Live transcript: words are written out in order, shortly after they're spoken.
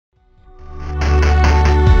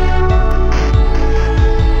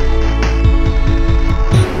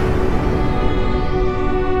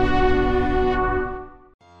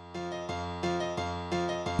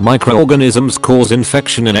Microorganisms cause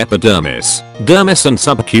infection in epidermis, dermis and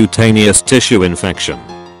subcutaneous tissue infection.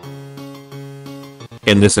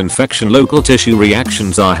 In this infection, local tissue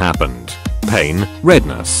reactions are happened. Pain,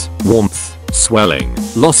 redness, warmth, swelling,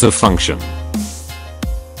 loss of function.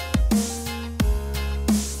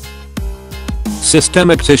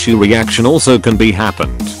 Systemic tissue reaction also can be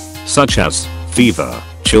happened, such as fever,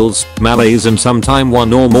 chills, malaise and sometime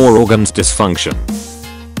one or more organs dysfunction.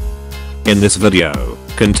 In this video,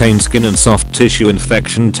 contain skin and soft tissue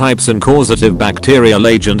infection types and causative bacterial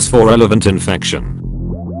agents for relevant infection.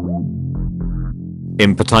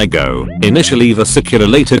 Impetigo, initially vesicular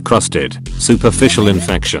later crusted, superficial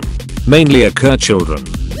infection. Mainly occur children.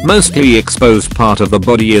 Mostly exposed part of the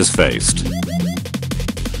body is faced.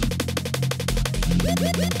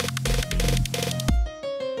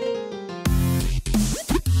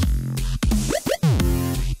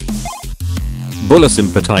 Bullous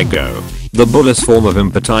impetigo. The bullous form of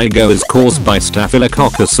impetigo is caused by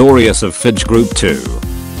Staphylococcus aureus of Fidge group 2.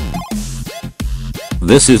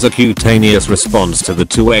 This is a cutaneous response to the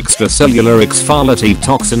 2 extracellular exfoliative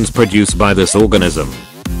toxins produced by this organism.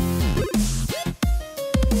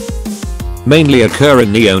 Mainly occur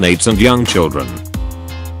in neonates and young children.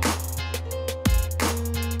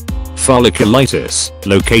 Folliculitis,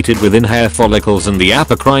 located within hair follicles and the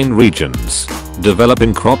apocrine regions.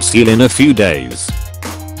 Developing crop seal in a few days.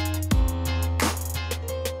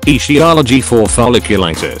 Etiology for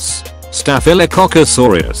folliculitis. Staphylococcus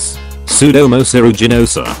aureus. Pseudomonas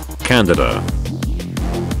aeruginosa, Candida.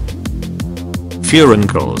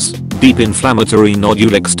 Furuncles. Deep inflammatory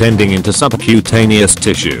nodule extending into subcutaneous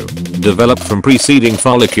tissue. Developed from preceding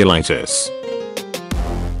folliculitis.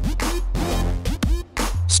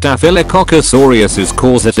 Staphylococcus aureus is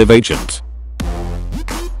causative agent.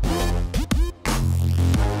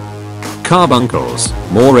 Carbuncles,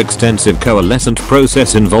 more extensive coalescent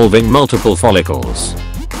process involving multiple follicles.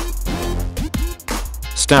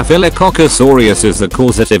 Staphylococcus aureus is the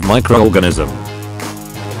causative microorganism.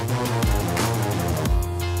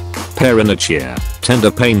 Perinachia, tender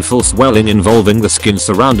painful swelling involving the skin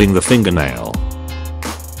surrounding the fingernail.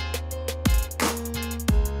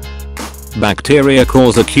 Bacteria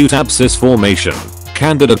cause acute abscess formation.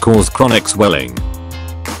 Candida cause chronic swelling.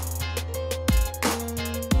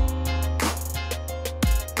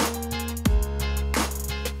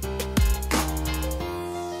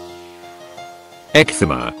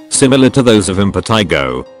 Eczema, similar to those of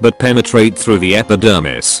impetigo, but penetrate through the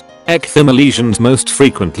epidermis. Eczema lesions most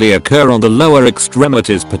frequently occur on the lower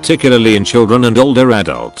extremities, particularly in children and older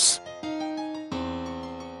adults.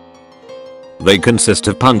 They consist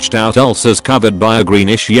of punched out ulcers covered by a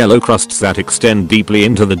greenish-yellow crusts that extend deeply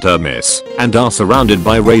into the dermis, and are surrounded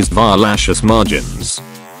by raised violaceous margins.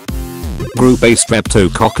 Group A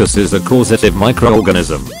Streptococcus is a causative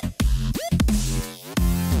microorganism.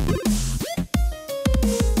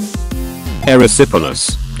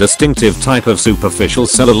 Erysipelas, distinctive type of superficial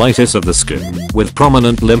cellulitis of the skin, with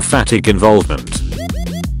prominent lymphatic involvement.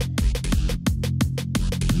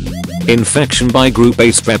 Infection by group A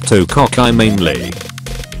streptococci mainly.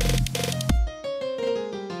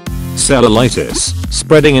 Cellulitis,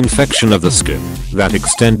 spreading infection of the skin, that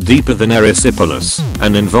extend deeper than erysipelas,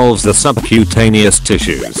 and involves the subcutaneous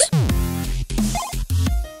tissues.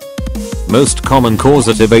 Most common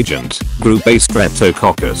causative agent, group A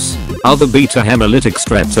Streptococcus. Other beta hemolytic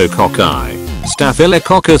streptococci.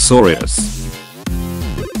 Staphylococcus aureus.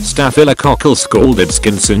 Staphylococcal scalded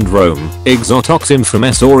skin syndrome, exotoxin from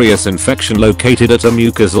S. aureus infection located at a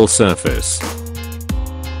mucosal surface.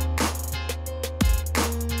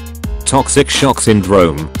 Toxic shock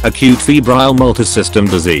syndrome, acute febrile multisystem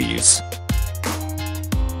disease.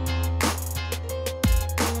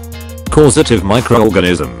 Causative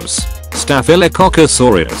microorganisms. Staphylococcus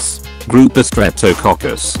aureus. Group A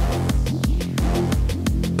Streptococcus.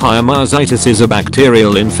 Pyomyositis is a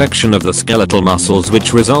bacterial infection of the skeletal muscles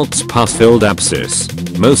which results pus-filled abscess.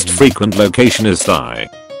 Most frequent location is thigh.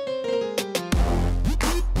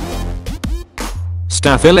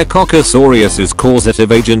 Staphylococcus aureus is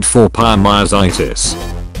causative agent for pyomyositis.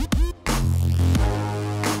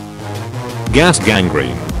 Gas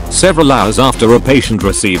gangrene. Several hours after a patient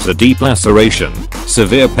receives a deep laceration,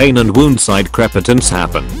 severe pain and wound site crepitance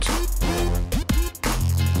happened.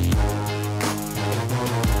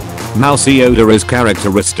 Mousy odor is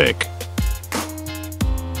characteristic.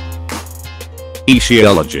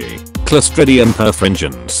 Etiology. Clostridium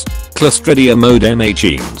perfringens. Clostridium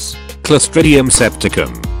odomacenes. Clostridium septicum.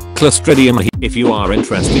 Clostridium. If you are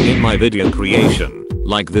interested in my video creation,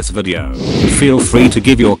 like this video, feel free to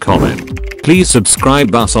give your comment. Please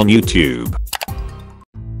subscribe us on YouTube.